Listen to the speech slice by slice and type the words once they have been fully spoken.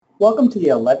Welcome to the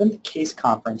 11th case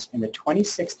conference in the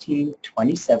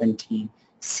 2016-2017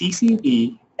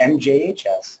 CCB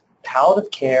MJHS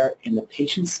Palliative Care in the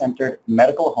Patient-Centered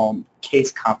Medical Home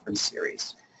Case Conference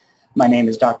Series. My name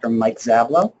is Dr. Mike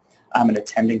Zablo. I'm an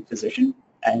attending physician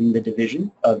in the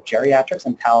Division of Geriatrics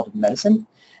and Palliative Medicine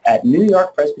at New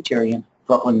York Presbyterian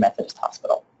Brooklyn Methodist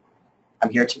Hospital. I'm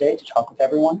here today to talk with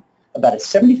everyone about a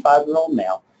 75-year-old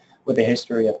male with a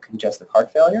history of congestive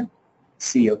heart failure,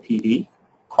 COPD,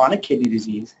 chronic kidney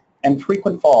disease, and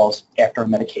frequent falls after a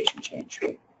medication change.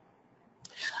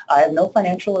 I have no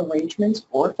financial arrangements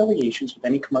or affiliations with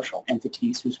any commercial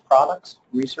entities whose products,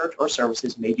 research, or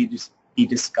services may be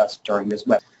discussed during this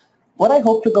webinar. What I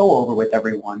hope to go over with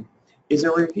everyone is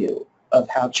a review of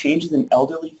how changes in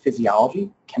elderly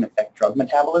physiology can affect drug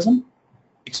metabolism,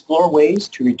 explore ways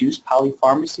to reduce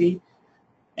polypharmacy,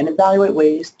 and evaluate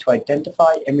ways to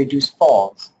identify and reduce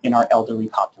falls in our elderly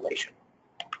population.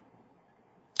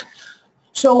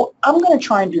 So I'm going to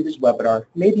try and do this webinar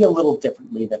maybe a little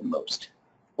differently than most.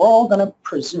 We're all going to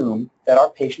presume that our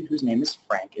patient, whose name is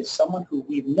Frank, is someone who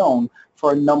we've known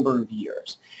for a number of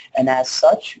years. And as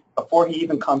such, before he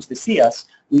even comes to see us,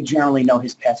 we generally know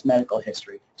his past medical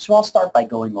history. So I'll start by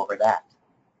going over that.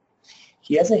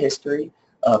 He has a history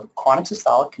of chronic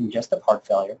systolic congestive heart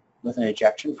failure with an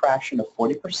ejection fraction of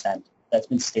 40% that's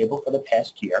been stable for the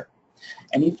past year,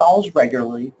 and he follows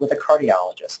regularly with a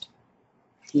cardiologist.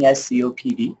 He has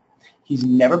COPD. He's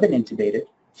never been intubated.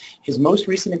 His most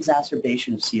recent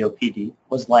exacerbation of COPD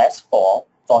was last fall,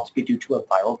 thought to be due to a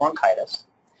viral bronchitis.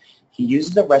 He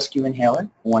uses a rescue inhaler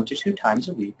 1 to 2 times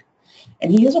a week,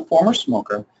 and he is a former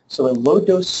smoker, so a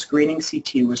low-dose screening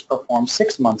CT was performed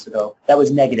 6 months ago that was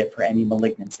negative for any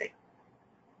malignancy.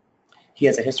 He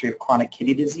has a history of chronic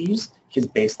kidney disease. His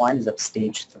baseline is of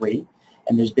stage 3,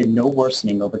 and there's been no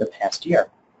worsening over the past year.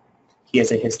 He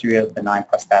has a history of benign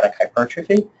prostatic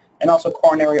hypertrophy and also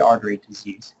coronary artery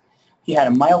disease. He had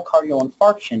a myocardial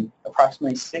infarction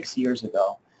approximately 6 years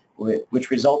ago,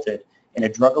 which resulted in a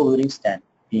drug-eluting stent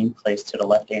being placed to the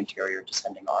left anterior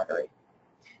descending artery.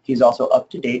 He's also up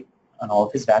to date on all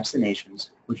of his vaccinations,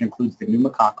 which includes the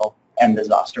pneumococcal and the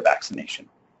zoster vaccination.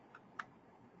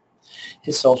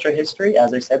 His social history,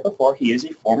 as I said before, he is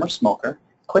a former smoker.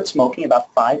 Quit smoking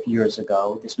about 5 years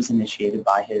ago. This was initiated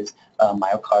by his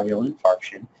myocardial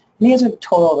infarction. And he has a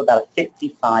total of about a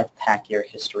 55 pack year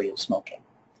history of smoking.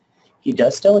 He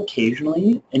does still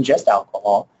occasionally ingest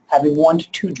alcohol, having 1 to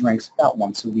 2 drinks about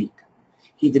once a week.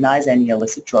 He denies any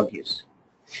illicit drug use.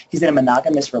 He's in a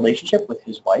monogamous relationship with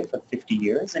his wife of 50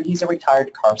 years, and he's a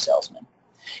retired car salesman.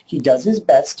 He does his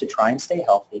best to try and stay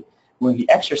healthy. When he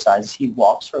exercises, he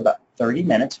walks for about 30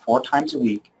 minutes 4 times a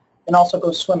week, and also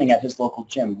goes swimming at his local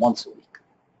gym once a week.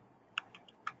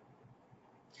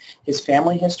 His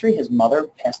family history: his mother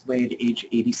passed away at age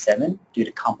 87 due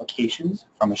to complications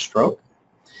from a stroke.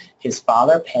 His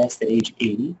father passed at age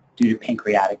 80 due to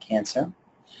pancreatic cancer.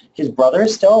 His brother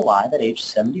is still alive at age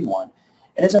 71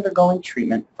 and is undergoing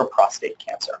treatment for prostate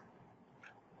cancer.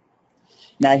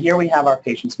 Now here we have our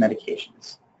patient's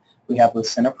medications. We have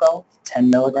lisinopril 10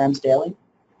 milligrams daily,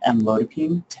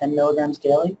 amlodipine 10 milligrams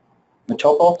daily,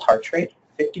 metoprolol tartrate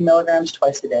 50 milligrams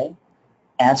twice a day,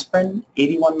 aspirin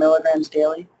 81 milligrams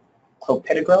daily,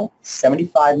 clopidogrel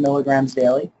 75 milligrams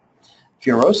daily,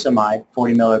 furosemide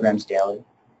 40 milligrams daily,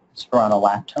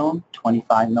 spironolactone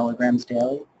 25 milligrams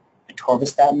daily,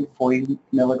 atorvastatin 40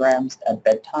 milligrams at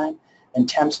bedtime, and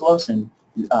tamsulosin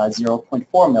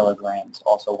 0.4 milligrams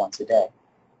also once a day.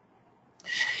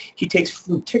 He takes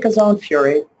fluticasone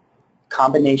furoate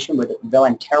combination with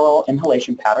vilanterol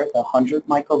inhalation powder, the 100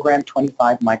 microgram,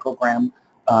 25 microgram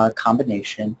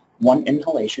combination, 1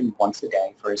 inhalation once a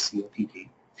day for his COPD.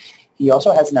 He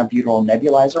also has an albuterol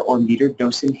nebulizer or metered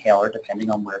dose inhaler, depending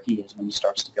on where he is when he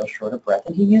starts to feel short of breath,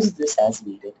 and he uses this as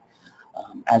needed,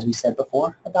 as we said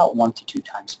before, about 1 to 2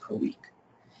 times per week.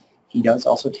 He does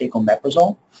also take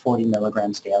omeprazole, 40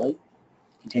 milligrams daily.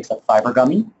 He takes a fiber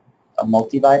gummy, a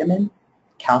multivitamin,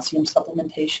 calcium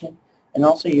supplementation, and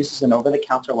also uses an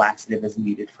over-the-counter laxative as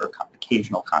needed for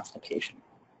occasional constipation.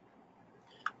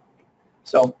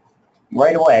 So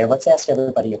right away, let's ask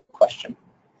everybody a question.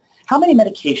 How many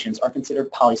medications are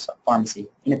considered polypharmacy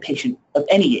in a patient of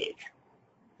any age?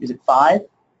 Is it 5,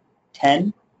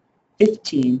 10,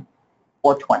 15,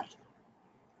 or 20?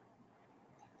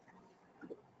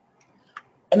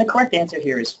 And the correct answer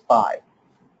here is 5.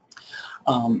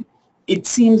 It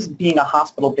seems, being a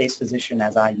hospital-based physician,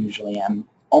 as I usually am,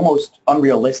 almost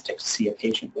unrealistic to see a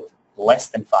patient with less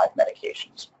than 5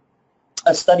 medications.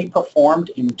 A study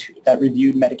performed that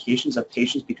reviewed medications of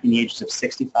patients between the ages of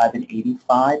 65 and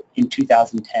 85 in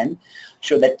 2010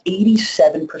 showed that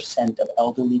 87% of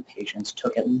elderly patients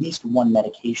took at least one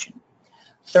medication.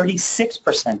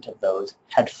 36% of those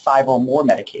had 5 or more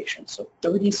medications, so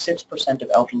 36%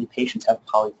 of elderly patients have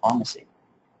polypharmacy.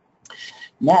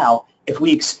 Now, if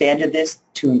we expanded this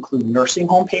to include nursing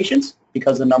home patients,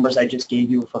 because the numbers I just gave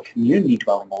you are for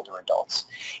community-dwelling older adults,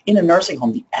 in a nursing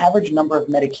home, the average number of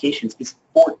medications is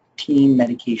 14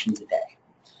 medications a day.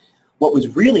 What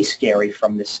was really scary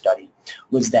from this study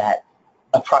was that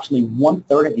approximately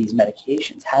 1/3 of these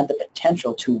medications had the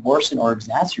potential to worsen or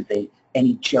exacerbate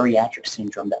any geriatric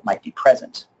syndrome that might be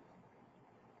present.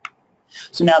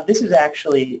 So now this is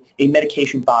actually a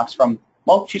medication box from,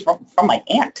 well, she's from my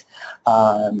aunt.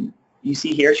 You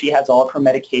see here she has all of her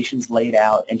medications laid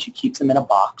out and she keeps them in a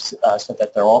box so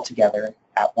that they're all together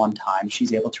at one time.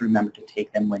 She's able to remember to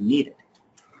take them when needed.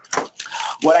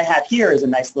 What I have here is a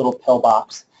nice little pill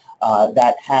box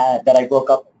that I broke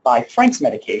up by Frank's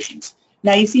medications.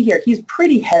 Now you see here he's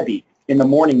pretty heavy in the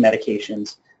morning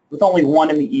medications with only one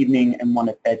in the evening and one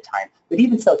at bedtime. But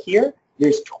even so here,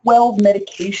 there's 12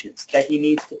 medications that he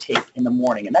needs to take in the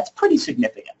morning, and that's pretty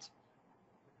significant.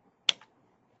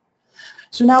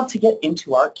 So now to get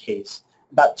into our case,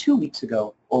 about 2 weeks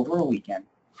ago, over a weekend,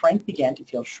 Frank began to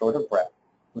feel short of breath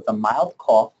with a mild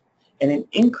cough and an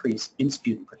increase in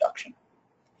sputum production.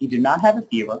 He did not have a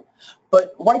fever,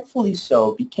 but rightfully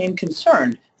so became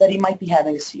concerned that he might be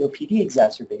having a COPD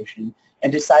exacerbation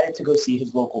and decided to go see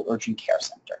his local urgent care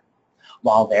center.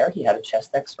 While there, he had a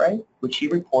chest x-ray, which he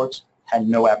reports had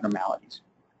no abnormalities.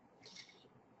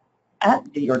 At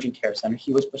the urgent care center,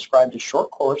 he was prescribed a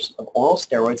short course of oral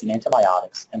steroids and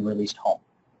antibiotics and released home.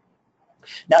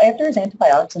 Now, after his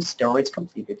antibiotics and steroids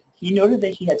completed, he noted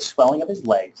that he had swelling of his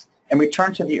legs and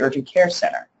returned to the urgent care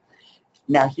center.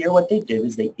 Now, here what they did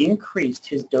is they increased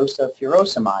his dose of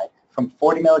furosemide from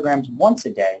 40 milligrams once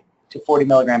a day to 40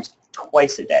 milligrams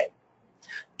twice a day.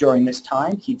 During this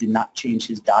time, he did not change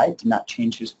his diet, did not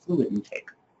change his fluid intake.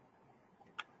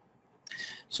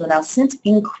 So now, since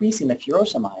increasing the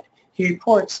furosemide, he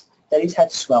reports that he's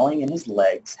had swelling in his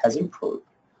legs has improved,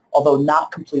 although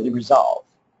not completely resolved.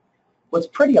 What's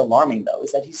pretty alarming, though,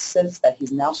 is that he says that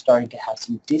he's now starting to have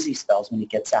some dizzy spells when he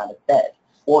gets out of bed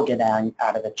or get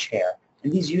out of a chair,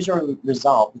 and these usually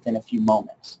resolve within a few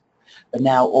moments. But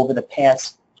now, over the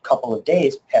past couple of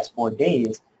days, past 4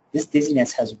 days, this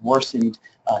dizziness has worsened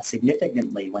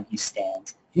significantly when he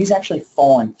stands. He's actually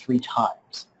fallen 3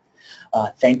 times.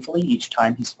 Thankfully, each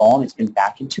time he's fallen, it's been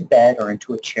back into bed or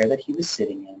into a chair that he was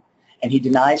sitting in, and he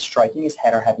denies striking his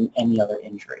head or having any other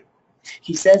injury.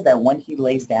 He says that when he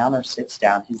lays down or sits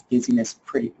down, his dizziness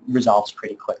resolves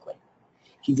pretty quickly.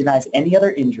 He denies any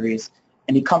other injuries,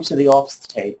 and he comes to the office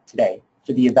today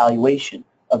for the evaluation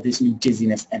of this new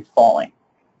dizziness and falling.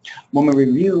 When we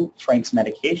review Frank's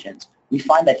medications, we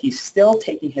find that he's still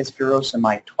taking his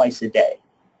furosemide twice a day.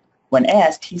 When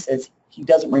asked, he says he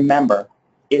doesn't remember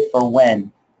if or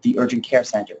when the urgent care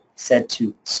center said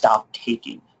to stop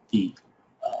taking the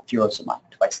furosemide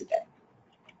twice a day.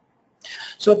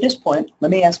 So at this point,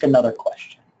 let me ask another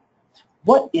question.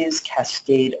 What is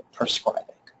cascade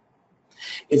prescribing?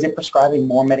 Is it prescribing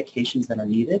more medications than are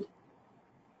needed?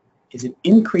 Is it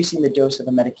increasing the dose of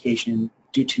a medication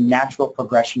due to natural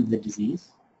progression of the disease?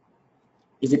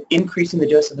 Is it increasing the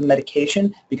dose of the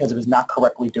medication because it was not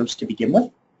correctly dosed to begin with?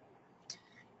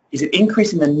 Is it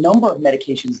increasing the number of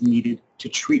medications needed to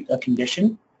treat a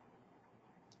condition?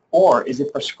 Or is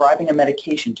it prescribing a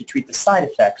medication to treat the side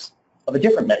effects of a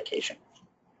different medication?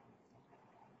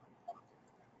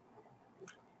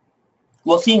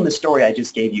 Well, seeing the story I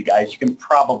just gave you guys, you can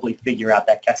probably figure out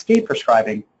that cascade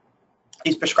prescribing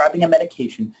is prescribing a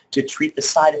medication to treat the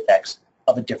side effects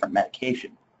of a different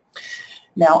medication.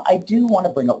 Now, I do want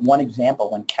to bring up one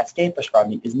example when cascade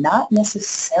prescribing is not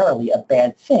necessarily a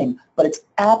bad thing, but it's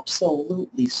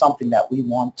absolutely something that we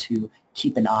want to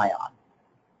keep an eye on.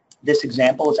 This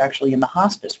example is actually in the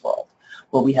hospice world,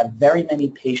 where we have very many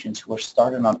patients who are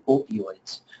started on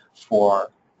opioids for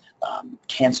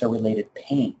cancer-related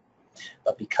pain.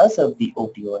 But because of the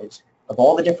opioids, of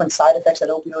all the different side effects that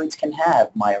opioids can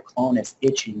have, myoclonus,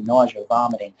 itching, nausea,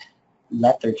 vomiting,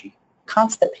 lethargy,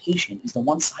 constipation is the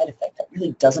one side effect that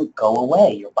really doesn't go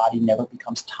away. Your body never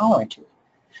becomes tolerant to it.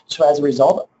 So as a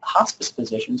result, hospice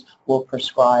physicians will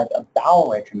prescribe a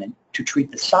bowel regimen to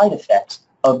treat the side effects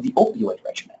of the opioid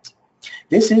regimen.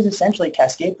 This is essentially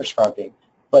cascade prescribing,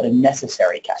 but a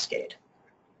necessary cascade.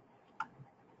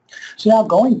 So now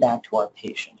going back to our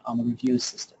patient on the review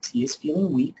assistance, he is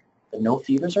feeling weak, but no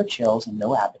fevers or chills and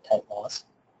no appetite loss.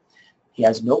 He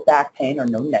has no back pain or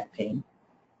no neck pain.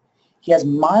 He has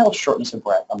mild shortness of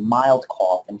breath, a mild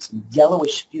cough, and some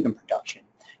yellowish sputum production.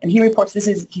 And he reports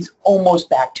he's almost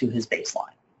back to his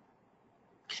baseline.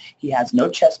 He has no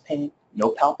chest pain, no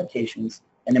palpitations,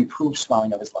 and improved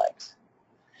swelling of his legs.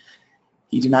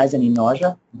 He denies any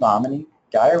nausea, vomiting,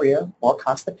 diarrhea, or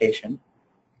constipation.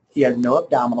 He has no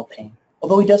abdominal pain,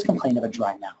 although he does complain of a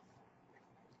dry mouth.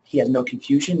 He has no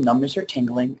confusion, numbness, or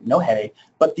tingling, no headache,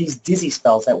 but these dizzy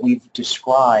spells that we've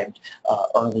described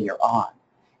earlier on.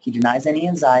 He denies any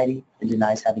anxiety and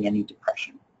denies having any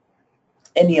depression.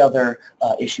 Any other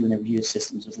issue in the review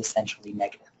systems was essentially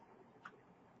negative.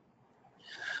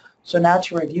 So now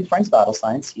to review Frank's vital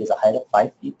signs, he has a height of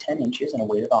 5 feet 10 inches and a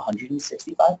weight of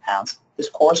 165 pounds. This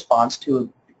corresponds to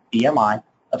a BMI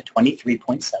of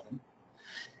 23.7.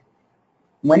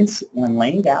 When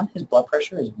laying down, his blood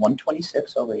pressure is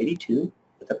 126/82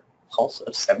 with a pulse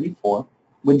of 74.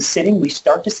 When sitting, we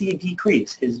start to see a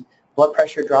decrease. His blood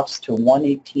pressure drops to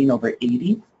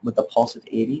 118/80 with a pulse of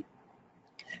 80.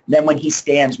 Then when he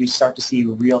stands, we start to see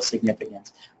real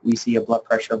significance. We see a blood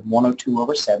pressure of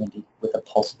 102/70 with a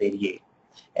pulse of 88.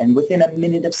 And within a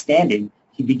minute of standing,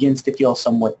 he begins to feel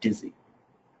somewhat dizzy.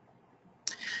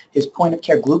 His point of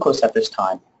care glucose at this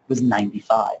time was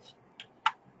 95.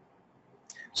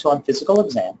 So on physical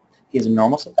exam, he has a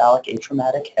normal cephalic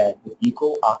atraumatic head with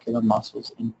equal ocular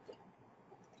muscles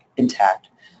intact,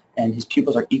 and his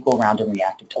pupils are equal, round, and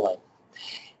reactive to light.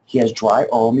 He has dry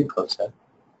oral mucosa.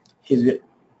 His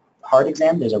heart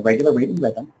exam, there's a regular rate and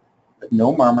rhythm, with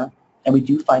no murmur, and we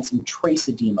do find some trace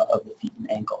edema of the feet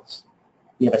and ankles.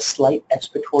 We have a slight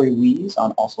expiratory wheeze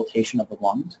on auscultation of the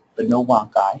lungs, but no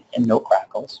bronchi and no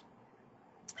crackles.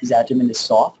 His abdomen is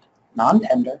soft,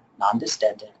 non-tender,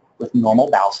 non-distended, with normal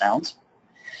bowel sounds.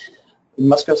 In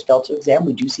musculoskeletal exam,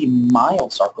 we do see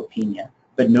mild sarcopenia,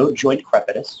 but no joint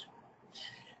crepitus.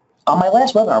 On my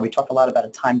last webinar, we talked a lot about a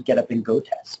timed get up and go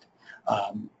test.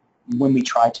 When we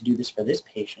tried to do this for this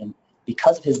patient,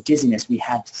 because of his dizziness, we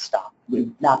had to stop. It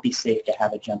would not be safe to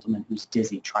have a gentleman who's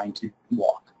dizzy trying to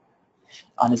walk.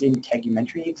 On his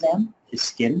integumentary exam, his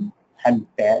skin had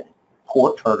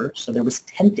poor turgor, so there was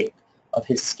tenting of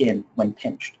his skin when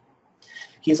pinched.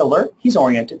 He is alert, he's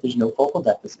oriented, there's no focal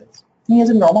deficits. And he has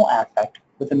a normal affect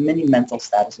with a mini mental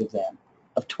status exam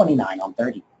of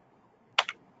 29/30.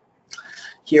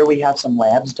 Here we have some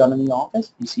labs done in the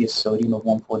office. You see a sodium of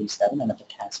 147 and a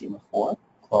potassium of 4,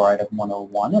 chloride of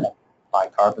 101, and a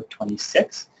bicarb of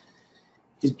 26.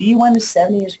 His BUN is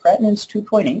 70, his creatinine is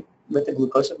 2.8 with a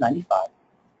glucose of 95.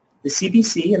 The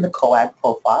CBC and the coag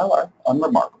profile are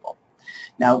unremarkable.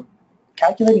 Now,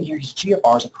 calculating here, his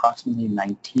GFR is approximately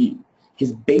 19.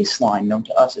 His baseline, known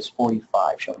to us, is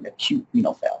 45, showing acute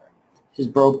renal failure. His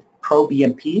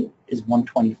pro-BNP is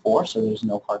 124, so there's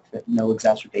no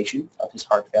exacerbation of his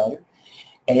heart failure.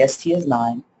 AST is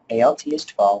 9, ALT is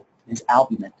 12, and his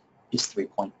albumin is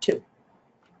 3.2.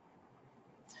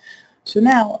 So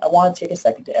now I want to take a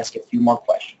second to ask a few more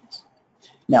questions.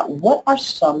 Now, what are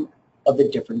some of the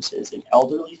differences in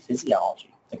elderly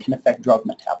physiology that can affect drug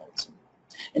metabolism?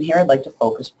 And here I'd like to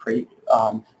focus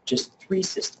on just 3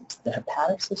 systems: the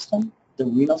hepatic system, the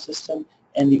renal system,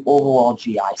 and the overall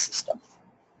GI system.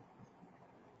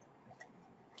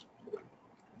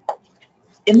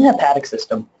 In the hepatic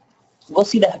system, we'll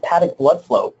see the hepatic blood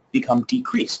flow become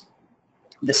decreased.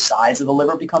 The size of the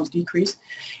liver becomes decreased,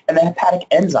 and the hepatic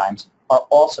enzymes are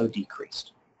also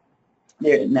decreased.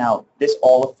 Now, this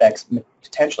all affects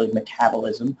potentially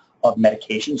metabolism of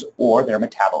medications or their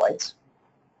metabolites.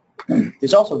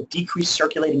 There's also decreased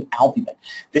circulating albumin.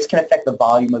 This can affect the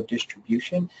volume of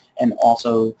distribution and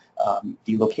also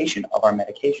the location of our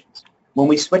medications. When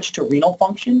we switch to renal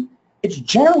function, it's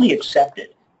generally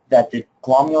accepted that the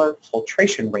glomerular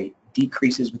filtration rate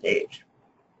decreases with age.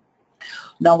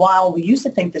 Now, while we used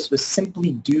to think this was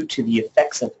simply due to the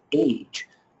effects of age,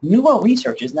 newer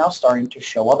research is now starting to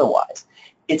show otherwise.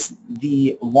 It's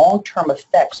the long-term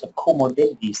effects of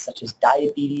comorbidities such as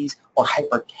diabetes or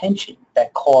hypertension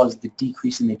that cause the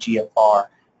decrease in the GFR,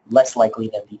 less likely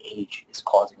than the age is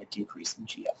causing a decrease in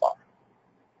GFR.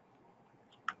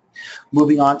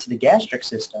 Moving on to the gastric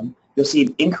system, you'll see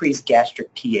an increased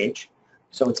gastric pH,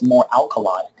 so it's more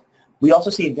alkalic. We also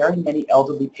see very many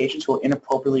elderly patients who are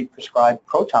inappropriately prescribed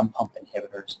proton pump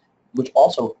inhibitors, which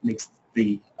also makes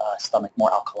the stomach more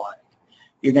alkalic.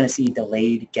 You're going to see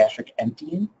delayed gastric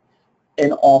emptying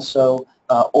and also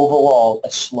overall a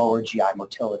slower GI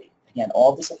motility. Again,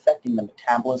 all this affecting the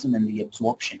metabolism and the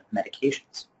absorption of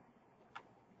medications.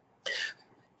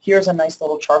 Here's a nice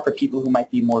little chart for people who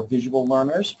might be more visual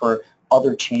learners for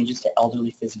other changes to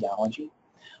elderly physiology,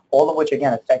 all of which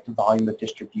again affect the volume of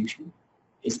distribution.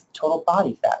 is total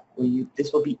body fat, where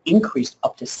this will be increased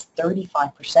up to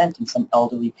 35% in some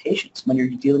elderly patients. When you're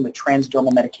dealing with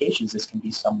transdermal medications, this can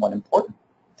be somewhat important.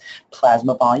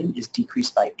 Plasma volume is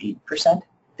decreased by 8%.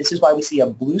 This is why we see a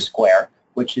blue square,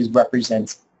 which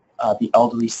represents the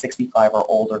elderly 65 or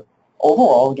older.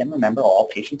 Overall, again, remember, all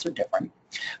patients are different,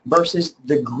 versus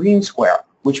the green square,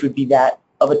 which would be that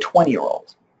of a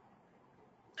 20-year-old.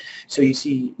 So you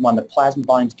see when the plasma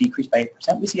volume is decreased by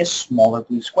 8%, we see a smaller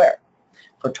blue square.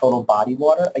 For total body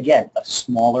water, again, a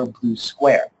smaller blue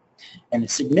square, and a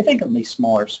significantly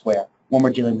smaller square when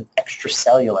we're dealing with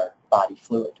extracellular body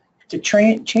fluid. To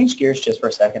change gears just for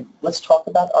a second, let's talk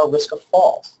about our risk of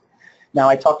falls. Now,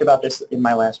 I talked about this in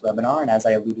my last webinar, and as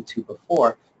I alluded to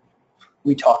before,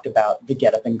 we talked about the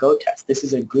Get Up and Go test. This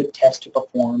is a good test to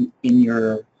perform in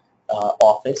your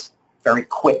office, very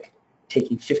quick,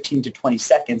 taking 15 to 20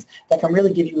 seconds, that can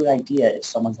really give you an idea if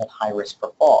someone's at high risk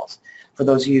for falls. For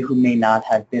those of you who may not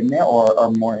have been there or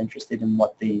are more interested in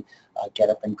what the Get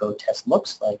Up and Go test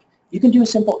looks like, you can do a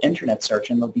simple internet search,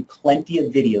 and there'll be plenty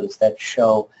of videos that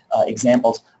show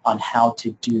examples on how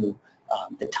to do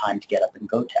the Timed Get Up and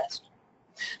Go test.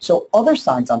 So other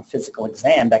signs on physical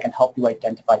exam that can help you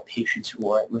identify patients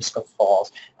who are at risk of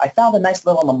falls, I found a nice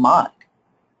little mnemonic.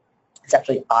 It's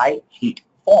actually I hate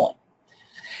falling.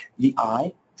 The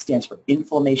I stands for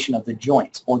inflammation of the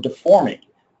joints or deformity.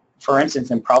 For instance,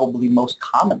 and probably most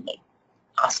commonly,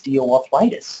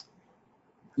 osteoarthritis.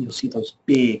 You'll see those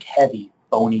big, heavy,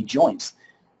 bony joints.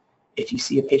 If you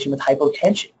see a patient with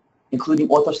hypotension, including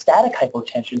orthostatic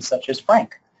hypotension such as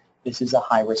Frank, this is a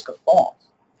high risk of falls.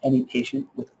 Any patient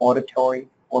with auditory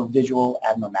or visual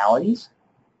abnormalities,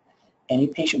 any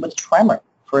patient with tremor,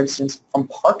 for instance, from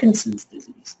Parkinson's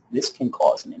disease, this can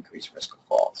cause an increased risk of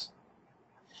falls.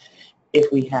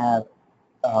 If we have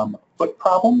foot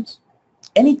problems,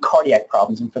 any cardiac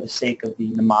problems, and for the sake of the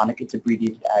mnemonic, it's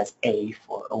abbreviated as A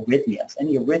for arrhythmias.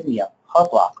 Any arrhythmia,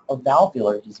 heart block, or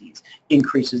valvular disease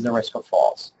increases the risk of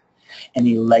falls.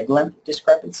 Any leg length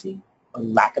discrepancy or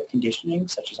lack of conditioning,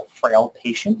 such as a frail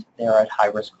patient, they are at high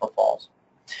risk for falls.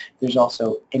 There's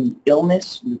also any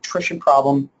illness, nutrition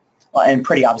problem, and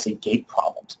pretty obviously gait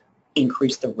problems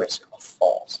increase the risk of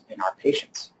falls in our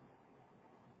patients.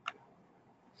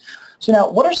 So now,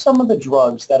 what are some of the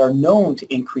drugs that are known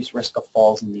to increase risk of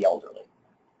falls in the elderly?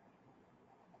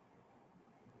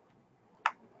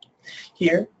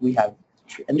 Here we have,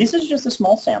 and this is just a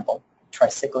small sample,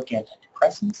 tricyclic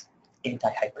antidepressants,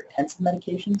 antihypertensive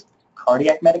medications,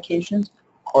 cardiac medications,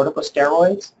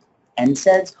 corticosteroids,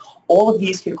 NSAIDs. All of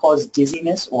these can cause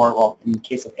dizziness or, well, in the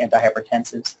case of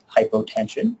antihypertensives,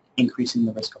 hypotension, increasing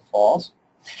the risk of falls.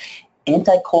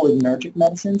 Anticholinergic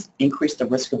medicines increase the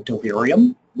risk of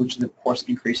delirium, which of course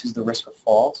increases the risk of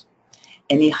falls.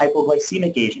 Any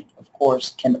hypoglycemic agent, of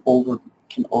course, can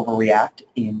overreact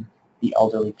in the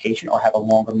elderly patient or have a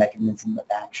longer mechanism of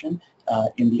action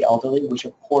in the elderly, which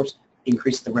of course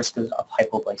increases the risk of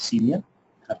hypoglycemia, and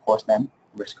of course then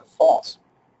risk of falls.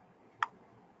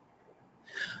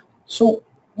 So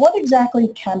what exactly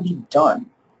can be done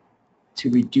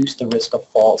to reduce the risk of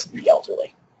falls in the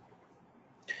elderly?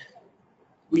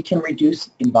 We can reduce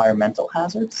environmental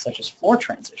hazards such as floor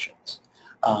transitions.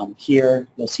 Here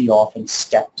you'll see often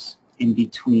steps in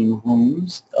between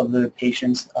rooms of the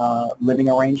patient's living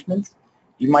arrangements.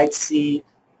 You might see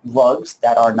rugs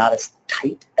that are not as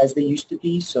tight as they used to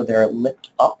be, so they're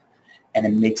lipped up and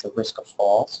it makes a risk of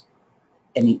falls.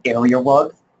 Any area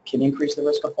rug can increase the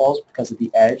risk of falls because of the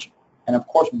edge, and of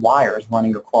course wires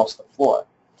running across the floor.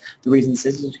 The reason this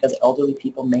is because elderly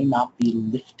people may not be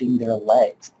lifting their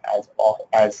legs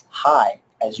as high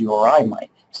as you or I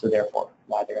might, so therefore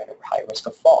why they're at a high risk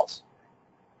of falls.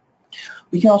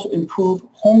 We can also improve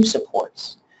home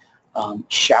supports.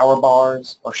 Shower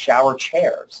bars or shower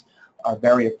chairs are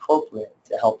very appropriate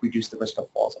to help reduce the risk of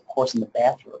falls, of course in the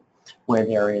bathroom where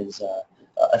there is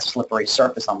a slippery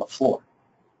surface on the floor.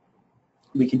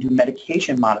 We can do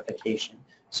medication modification,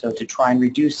 so to try and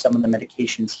reduce some of the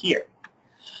medications here.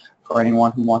 For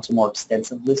anyone who wants a more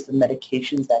extensive list of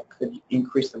medications that could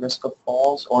increase the risk of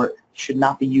falls or should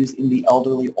not be used in the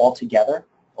elderly altogether,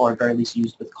 or at very least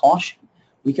used with caution,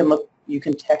 you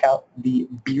can check out the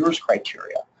Beers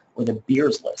criteria or the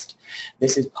Beers list.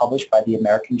 This is published by the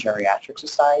American Geriatric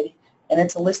Society, and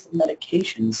it's a list of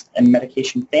medications and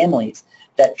medication families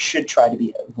that should try to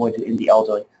be avoided in the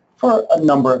elderly for a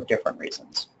number of different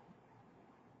reasons.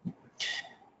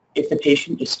 If the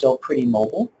patient is still pretty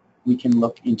mobile, we can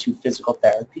look into physical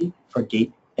therapy for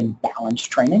gait and balance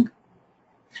training.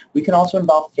 We can also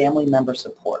involve family member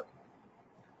support.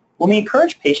 When we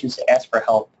encourage patients to ask for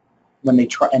help when they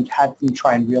try and have them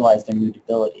try and realize their new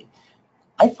disability,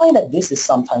 I find that this is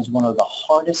sometimes one of the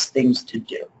hardest things to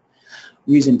do.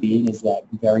 Reason being is that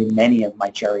very many of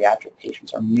my geriatric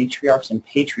patients are matriarchs and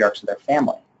patriarchs of their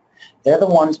family. They're the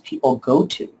ones people go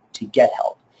to get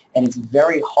help, and it's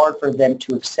very hard for them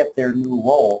to accept their new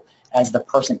role as the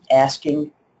person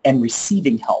asking and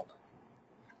receiving help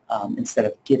instead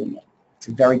of giving it. It's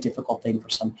a very difficult thing for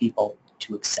some people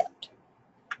to accept.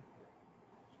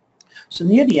 So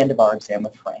near the end of our exam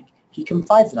with Frank, he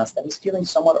confides in us that he's feeling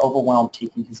somewhat overwhelmed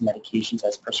taking his medications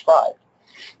as prescribed.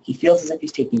 He feels as if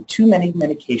he's taking too many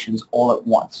medications all at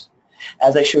once.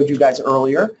 As I showed you guys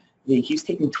earlier, he's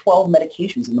taking 12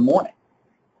 medications in the morning.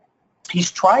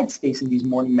 He's tried spacing these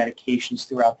morning medications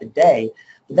throughout the day,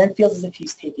 but then feels as if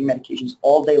he's taking medications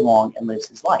all day long and lives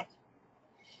his life.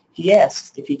 He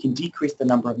asks if he can decrease the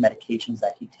number of medications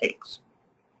that he takes.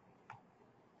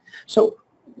 So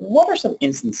what are some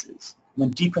instances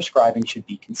when deprescribing should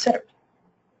be considered?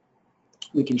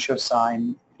 We can show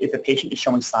signs, if a patient is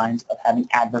showing signs of having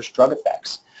adverse drug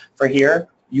effects. For here,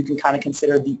 you can kind of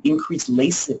consider the increased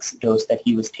Lasix dose that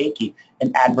he was taking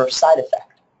an adverse side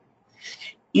effect.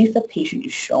 If a patient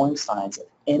is showing signs of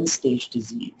end-stage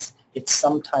disease, it's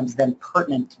sometimes then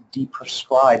pertinent to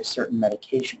deprescribe certain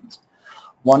medications.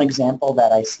 One example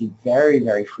that I see very,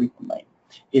 very frequently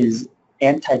is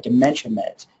anti-dementia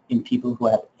meds in people who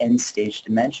have end-stage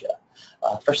dementia.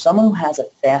 For someone who has a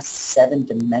fast 7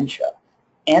 dementia,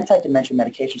 anti-dementia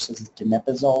medications such as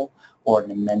donepezil or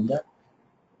Namenda,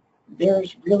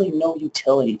 there's really no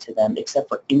utility to them except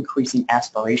for increasing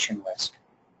aspiration risk.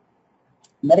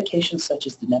 Medications such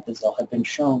as donepezil have been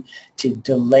shown to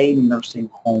delay nursing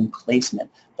home placement,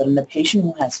 but in a patient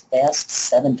who has fast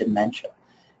 7 dementia,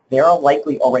 they are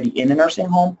likely already in a nursing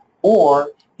home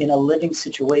or in a living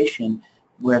situation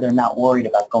where they're not worried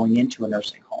about going into a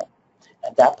nursing home.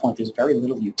 At that point, there's very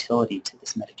little utility to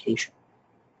this medication.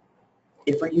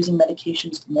 If we're using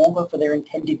medications longer for their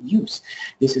intended use,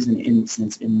 this is an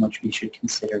instance in which we should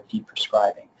consider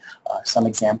deprescribing. Some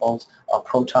examples are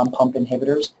proton pump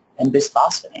inhibitors and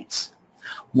bisphosphonates.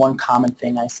 One common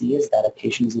thing I see is that a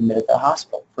patient is admitted to the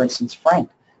hospital. For instance,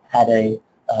 Frank had a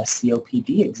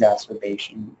COPD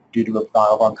exacerbation due to a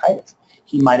viral bronchitis.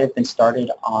 He might have been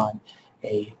started on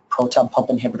a proton pump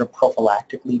inhibitor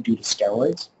prophylactically due to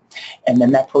steroids, and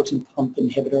then that proton pump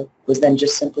inhibitor was then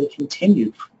just simply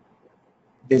continued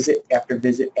visit after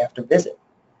visit after visit.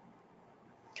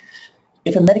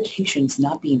 If a medication is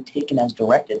not being taken as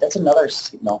directed, that's another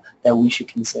signal that we should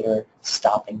consider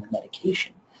stopping the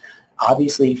medication.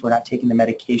 Obviously, if we're not taking the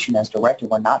medication as directed,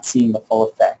 we're not seeing the full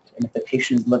effect. And if the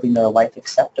patient is living their life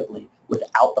acceptably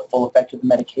without the full effect of the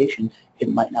medication, it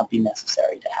might not be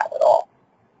necessary to have it all.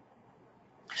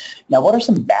 Now, what are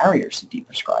some barriers to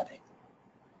deprescribing?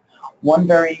 One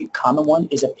very common one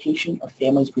is a patient or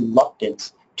family's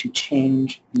reluctance to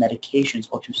change medications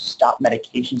or to stop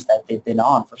medications that they've been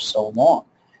on for so long.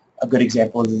 A good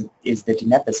example is the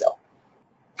donepezil.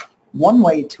 One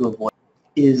way to avoid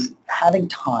is having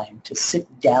time to sit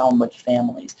down with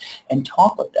families and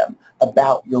talk with them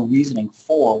about your reasoning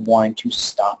for wanting to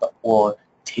stop or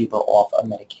taper off a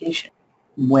medication.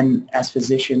 When, as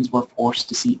physicians, we're forced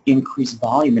to see increased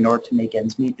volume in order to make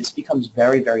ends meet, this becomes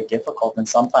very, very difficult and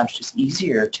sometimes just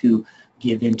easier to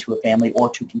give in to a family or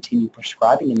to continue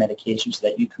prescribing the medication so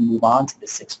that you can move on to the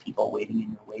 6 people waiting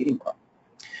in your waiting room.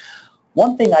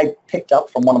 One thing I picked up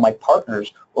from one of my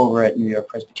partners over at New York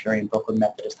Presbyterian Brooklyn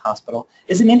Methodist Hospital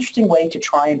is an interesting way to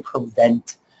try and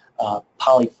prevent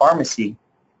polypharmacy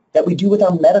that we do with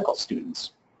our medical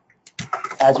students.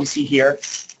 As we see here,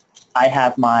 I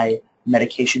have my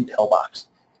medication pill box.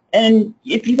 And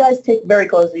if you guys take very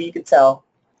closely, you can tell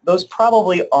those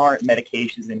probably aren't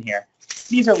medications in here.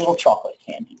 These are little chocolate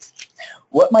candies.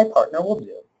 What my partner will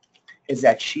do is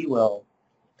that she will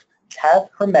have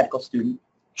her medical student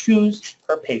choose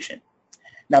her patient.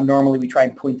 Now, normally we try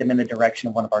and point them in the direction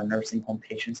of one of our nursing home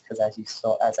patients because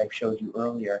as I showed you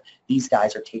earlier, these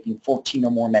guys are taking 14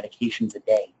 or more medications a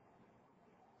day.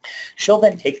 She'll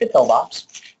then take the pill box,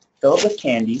 fill it with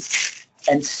candies,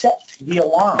 and set the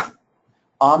alarm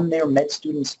on their med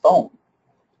student's phone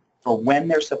for when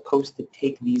they're supposed to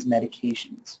take these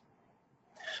medications.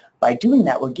 By doing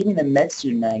that, we're giving the med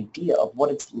student an idea of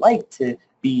what it's like to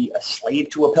be a slave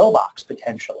to a pill box,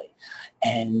 potentially.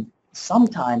 And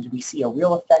sometimes we see a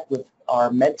real effect with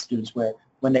our med students where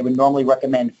when they would normally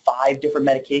recommend 5 different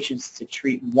medications to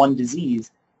treat one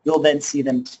disease, you'll then see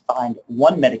them find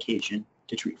one medication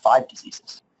to treat 5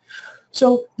 diseases.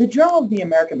 So the Journal of the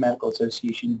American Medical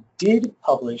Association did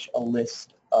publish a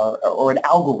list, or an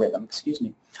algorithm,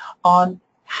 on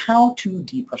how to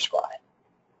deprescribe.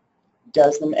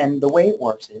 And the way it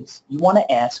works is you want to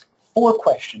ask 4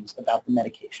 questions about the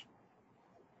medication.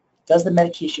 Does the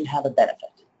medication have a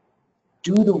benefit?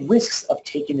 Do the risks of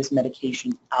taking this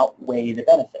medication outweigh the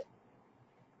benefit?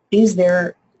 Is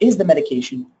the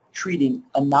medication treating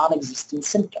a non-existent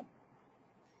symptom?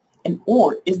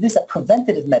 Or is this a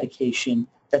preventative medication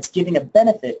that's giving a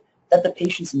benefit that the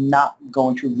patient's not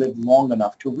going to live long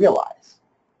enough to realize?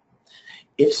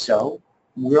 If so,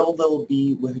 will there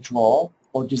be withdrawal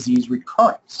or disease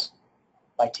recurrence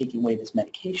by taking away this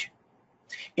medication?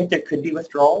 If there could be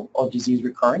withdrawal or disease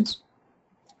recurrence,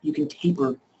 you can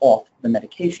taper off the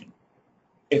medication.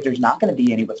 If there's not going to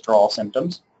be any withdrawal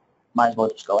symptoms, might as well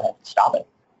just go ahead and stop it.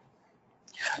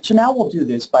 So now we'll do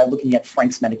this by looking at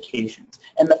Frank's medications.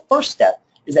 And the first step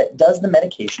is that does the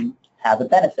medication have a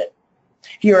benefit?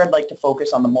 Here I'd like to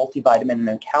focus on the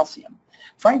multivitamin and calcium.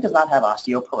 Frank does not have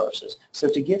osteoporosis, so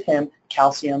to give him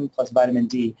calcium plus vitamin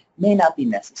D may not be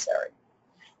necessary.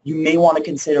 You may want to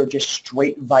consider just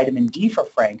straight vitamin D for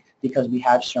Frank because we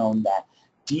have shown that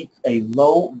a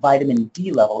low vitamin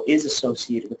D level is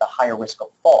associated with a higher risk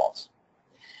of falls.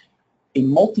 A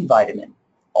multivitamin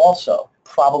also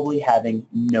probably having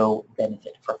no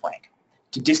benefit for Frank.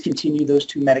 To discontinue those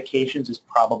two medications is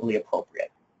probably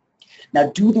appropriate. Now,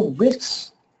 do the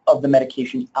risks of the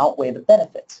medication outweigh the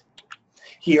benefits?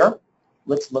 Here,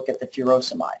 let's look at the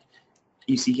furosemide.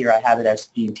 You see here I have it as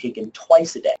being taken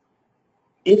twice a day.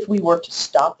 If we were to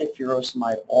stop the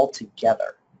furosemide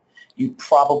altogether, you'd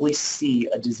probably see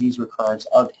a disease recurrence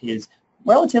of his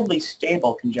relatively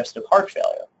stable congestive heart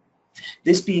failure.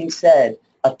 This being said,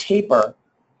 a taper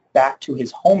back to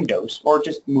his home dose, or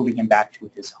just moving him back to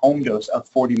his home dose of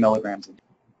 40 milligrams a day,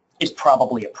 is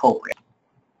probably appropriate.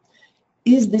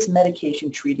 Is this medication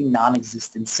treating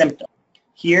non-existent symptoms?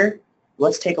 Here,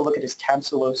 let's take a look at his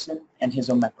tamsulosin and his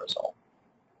omeprazole.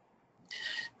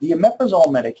 The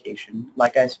omeprazole medication,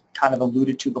 like I kind of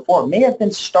alluded to before, may have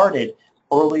been started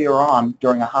earlier on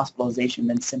during a hospitalization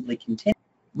then simply continued.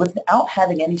 Without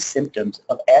having any symptoms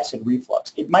of acid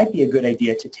reflux, it might be a good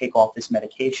idea to take off this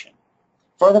medication.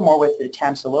 Furthermore, with the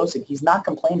tamsulosin, he's not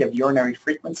complained of urinary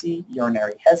frequency,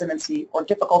 urinary hesitancy, or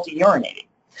difficulty urinating.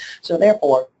 So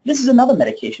therefore, this is another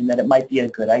medication that it might be a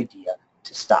good idea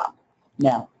to stop.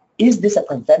 Now, is this a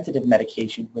preventative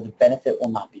medication where the benefit will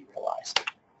not be realized?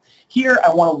 Here,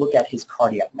 I want to look at his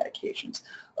cardiac medications.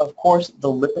 Of course, the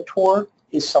Lipitor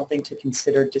is something to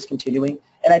consider discontinuing,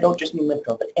 and I don't just mean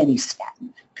Lipitor, but any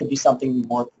statin could be something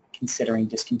worth considering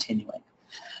discontinuing.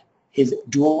 His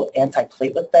dual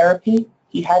antiplatelet therapy,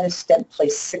 he had his stent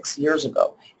placed 6 years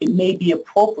ago. It may be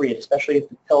appropriate, especially if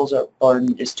the pills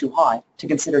burden is too high, to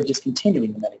consider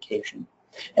discontinuing the medication.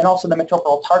 And also the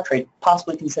metoprolol tartrate,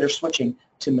 possibly consider switching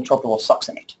to metoprolol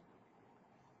succinate.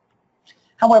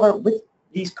 However, with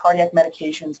these cardiac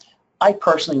medications, I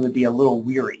personally would be a little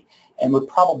weary and would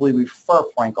probably refer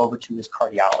Frank over to his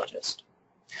cardiologist.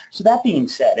 So that being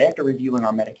said, after reviewing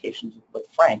our medications with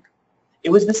Frank, it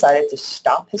was decided to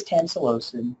stop his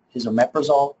tamsulosin, his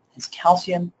omeprazole, his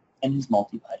calcium, and his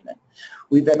multivitamin.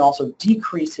 We've then also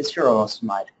decreased his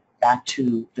furosemide back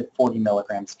to the 40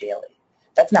 milligrams daily.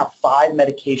 That's now 5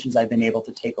 medications I've been able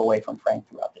to take away from Frank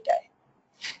throughout the day.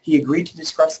 He agreed to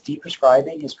discuss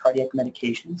deprescribing his cardiac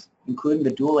medications, including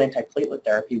the dual antiplatelet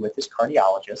therapy with his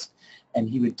cardiologist, and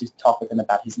he would talk with him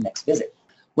about his next visit.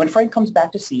 When Frank comes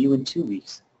back to see you in 2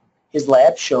 weeks, his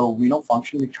labs show renal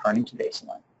function returning to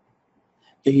baseline.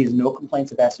 He has no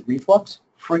complaints of acid reflux,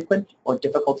 frequent or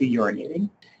difficulty urinating,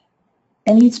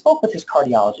 and he spoke with his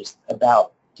cardiologist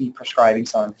about deprescribing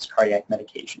some of his cardiac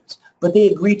medications, but they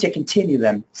agreed to continue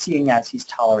them, seeing as he's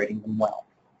tolerating them well.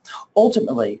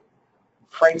 Ultimately,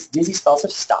 Frank's dizzy spells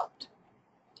have stopped,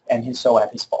 and so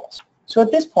have his falls. So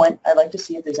at this point, I'd like to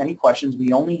see if there's any questions.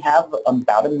 We only have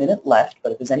about a minute left,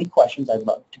 but if there's any questions, I'd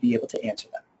love to be able to answer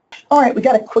them. All right, we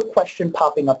got a quick question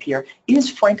popping up here. Is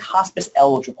Frank hospice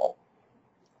eligible?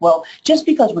 Well, just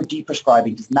because we're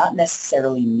deprescribing does not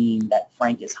necessarily mean that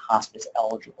Frank is hospice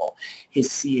eligible. His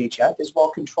CHF is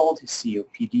well controlled, his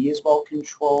COPD is well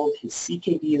controlled, his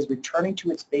CKD is returning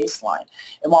to its baseline.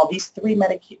 And while these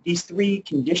three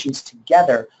conditions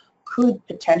together could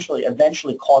potentially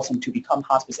eventually cause him to become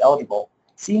hospice eligible,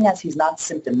 seeing as he's not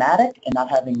symptomatic and not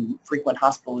having frequent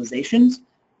hospitalizations,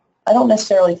 I don't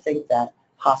necessarily think that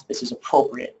hospice is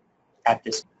appropriate at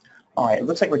this point. All right, it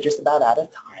looks like we're just about out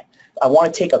of time. I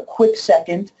want to take a quick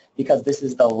second, because this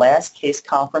is the last case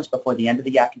conference before the end of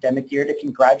the academic year, to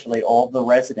congratulate all of the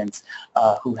residents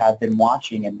who have been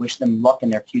watching and wish them luck in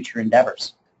their future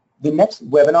endeavors. The next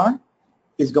webinar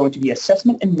is going to be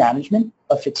Assessment and Management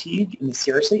of Fatigue in the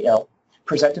Seriously Ill,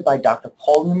 presented by Dr.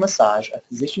 Pauline Lesage, a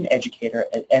physician educator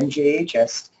at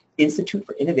MJHS Institute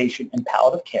for Innovation and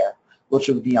Palliative Care, which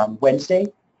will be on Wednesday,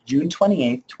 June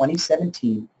 28,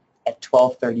 2017 at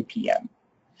 12:30 p.m.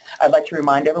 I'd like to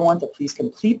remind everyone to please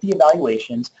complete the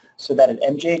evaluations so that at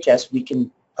MJHS we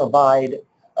can provide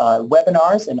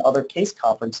webinars and other case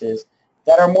conferences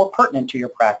that are more pertinent to your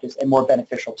practice and more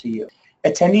beneficial to you.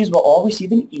 Attendees will all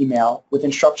receive an email with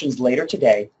instructions later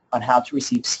today on how to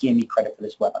receive CME credit for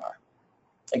this webinar.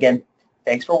 Again,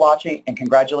 thanks for watching and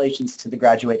congratulations to the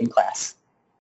graduating class.